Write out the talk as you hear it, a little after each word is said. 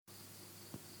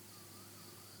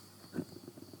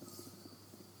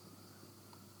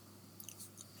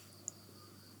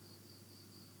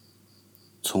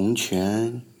从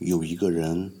前有一个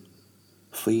人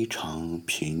非常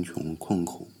贫穷困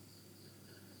苦，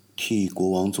替国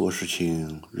王做事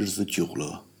情，日子久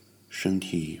了，身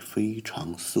体非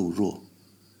常瘦弱。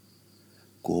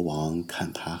国王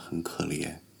看他很可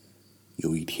怜，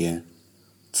有一天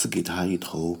赐给他一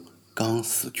头刚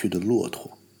死去的骆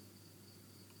驼。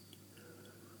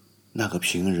那个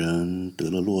贫人得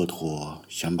了骆驼，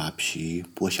想把皮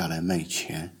剥下来卖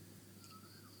钱，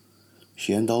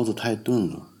嫌刀子太钝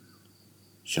了，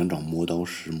想找磨刀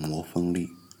石磨锋利，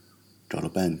找了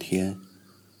半天，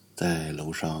在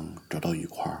楼上找到一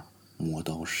块磨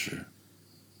刀石。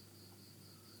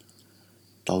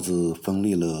刀子锋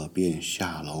利了，便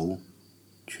下楼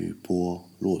去剥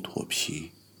骆驼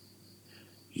皮，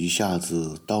一下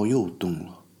子刀又钝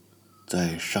了，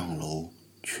再上楼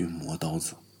去磨刀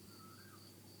子。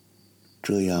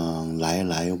这样来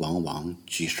来往往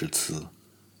几十次，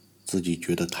自己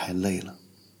觉得太累了，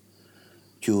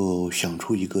就想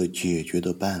出一个解决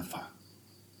的办法。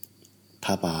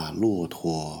他把骆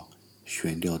驼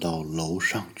悬吊到楼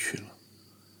上去了，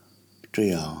这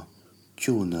样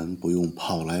就能不用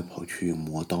跑来跑去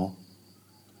磨刀。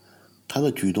他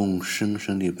的举动深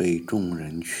深地被众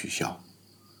人取笑。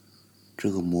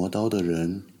这个磨刀的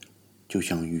人就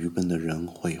像愚笨的人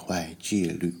毁坏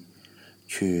戒律，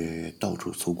却到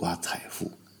处搜刮财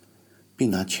富，并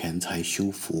拿钱财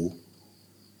修福，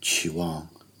期望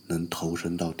能投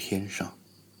身到天上。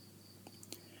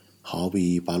好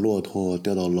比把骆驼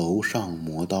吊到楼上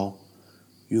磨刀，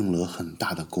用了很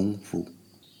大的功夫，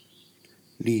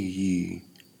利益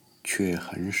却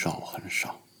很少很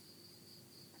少。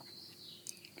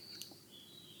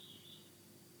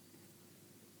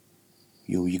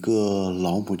有一个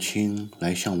老母亲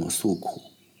来向我诉苦，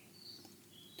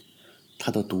她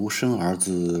的独生儿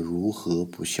子如何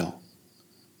不孝，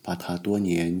把他多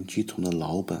年积存的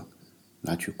老本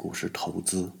拿去股市投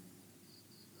资，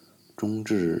终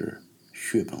至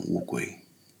血本无归。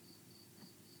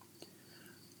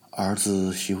儿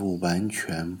子媳妇完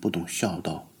全不懂孝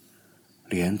道，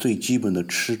连最基本的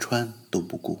吃穿都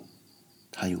不顾。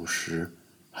他有时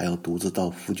还要独自到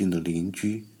附近的邻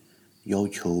居要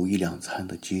求一两餐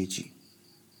的接济。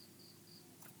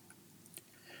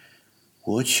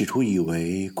我起初以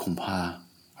为恐怕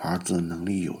儿子能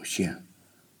力有限，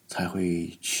才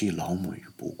会弃老母于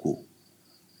不顾，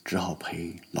只好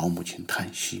陪老母亲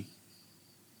叹息。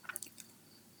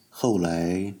后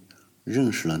来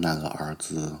认识了那个儿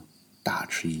子，大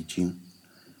吃一惊，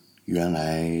原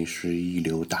来是一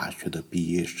流大学的毕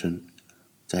业生，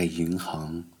在银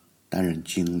行担任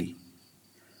经理，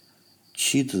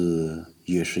妻子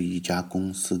也是一家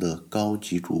公司的高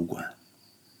级主管，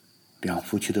两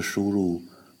夫妻的收入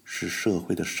是社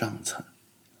会的上层，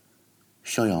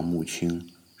孝养母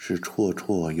亲是绰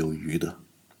绰有余的。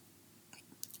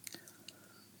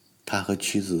他和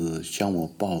妻子向我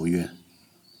抱怨，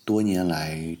多年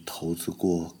来投资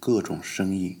过各种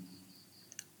生意，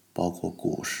包括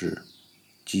股市、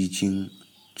基金、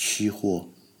期货，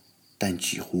但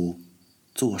几乎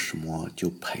做什么就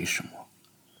赔什么，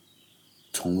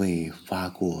从未发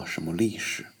过什么利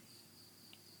市。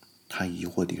他疑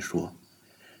惑地说，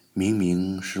明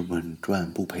明是稳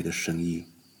赚不赔的生意，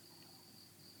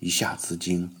一下资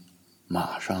金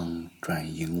马上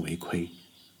转盈为亏，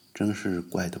真是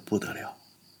怪得不得了。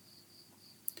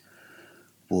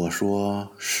我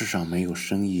说，世上没有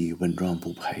生意稳赚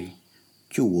不赔，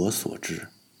就我所知，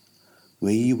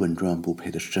唯一稳赚不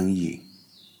赔的生意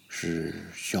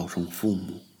是孝顺父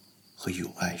母和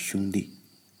友爱兄弟，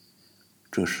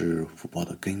这是福报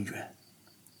的根源。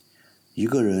一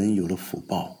个人有了福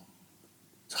报，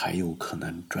才有可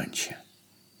能赚钱。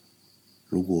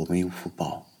如果没有福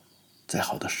报，再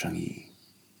好的生意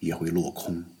也会落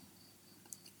空。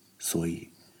所以，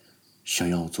想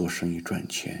要做生意赚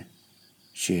钱，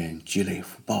先积累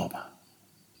福报吧。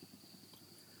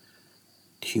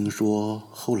听说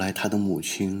后来他的母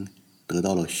亲得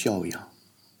到了孝养，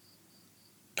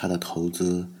他的投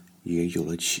资也有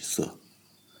了起色。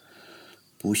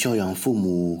不孝养父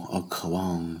母而渴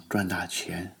望赚大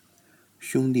钱，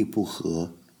兄弟不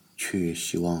和却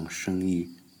希望生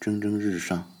意蒸蒸日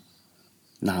上，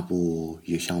那不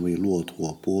也像为骆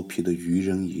驼剥皮的渔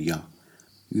人一样，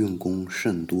用功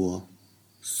甚多，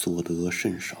所得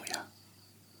甚少呀。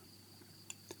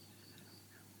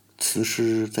慈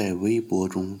师在微博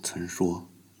中曾说，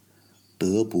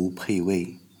德不配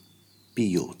位，必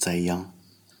有灾殃。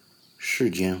世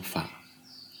间法、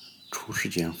出世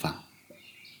间法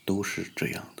都是这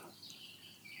样的。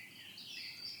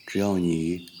只要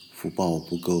你福报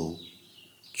不够，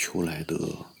求来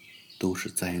的都是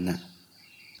灾难。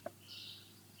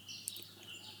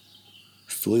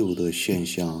所有的现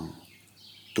象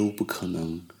都不可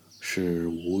能是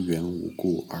无缘无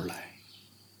故而来。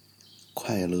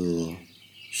快乐、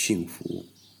幸福、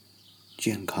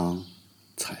健康、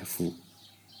财富，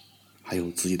还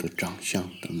有自己的长相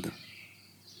等等，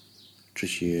这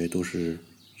些都是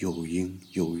有因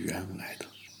有缘来的。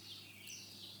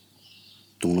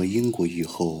懂了因果以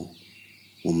后，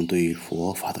我们对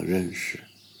佛法的认识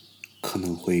可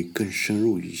能会更深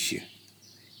入一些，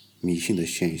迷信的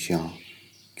现象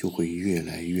就会越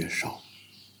来越少，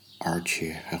而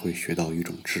且还会学到一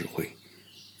种智慧，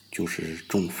就是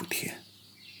种福田。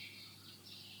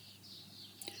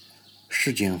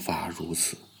世间法如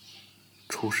此，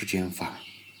出世间法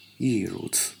亦如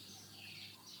此。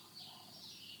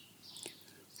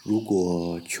如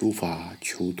果求法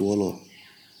求多了，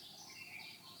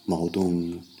矛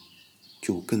盾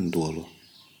就更多了，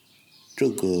这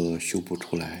个修不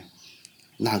出来，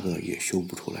那个也修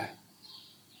不出来，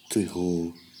最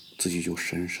后自己就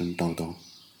神神叨叨，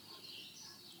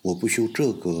我不修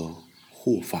这个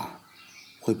护法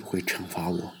会不会惩罚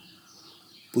我？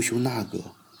不修那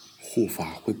个护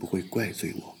法会不会怪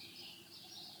罪我？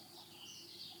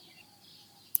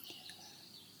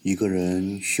一个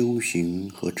人修行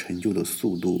和成就的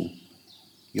速度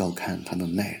要看他的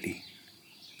耐力。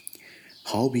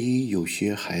好比有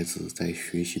些孩子在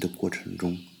学习的过程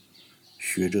中，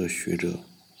学着学着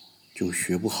就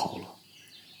学不好了，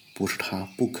不是他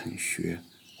不肯学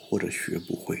或者学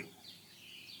不会，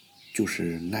就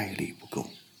是耐力不够。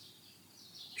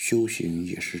修行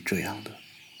也是这样的，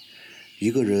一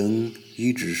个人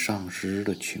医治上师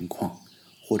的情况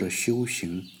或者修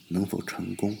行能否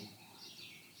成功，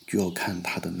就要看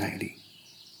他的耐力。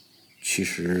其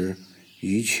实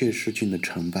一切事情的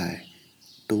成败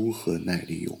都和耐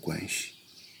力有关系。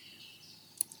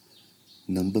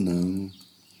能不能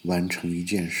完成一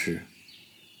件事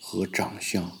和长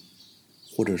相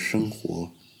或者生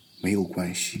活没有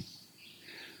关系，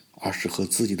而是和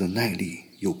自己的耐力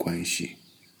有关系。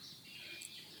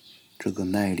这个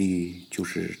耐力就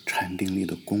是禅定力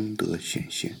的功德显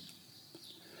现。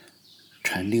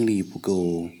禅定力不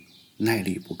够，耐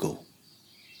力不够，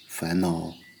烦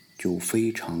恼就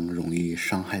非常容易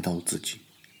伤害到自己。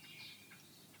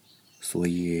所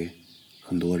以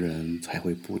很多人才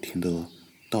会不停地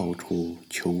到处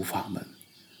求法门，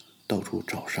到处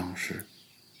找上师，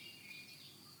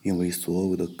因为所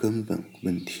有的根本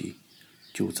问题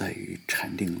就在于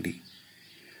禅定力。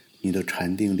你的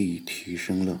禅定力提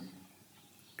升了，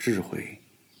智慧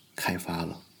开发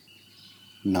了，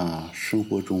那生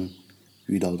活中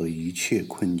遇到的一切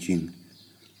困境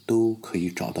都可以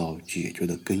找到解决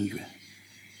的根源。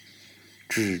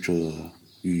智者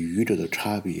与愚者的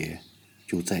差别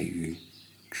就在于，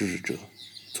智者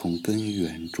从根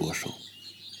源着手，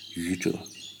愚者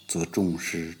则重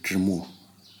视枝末。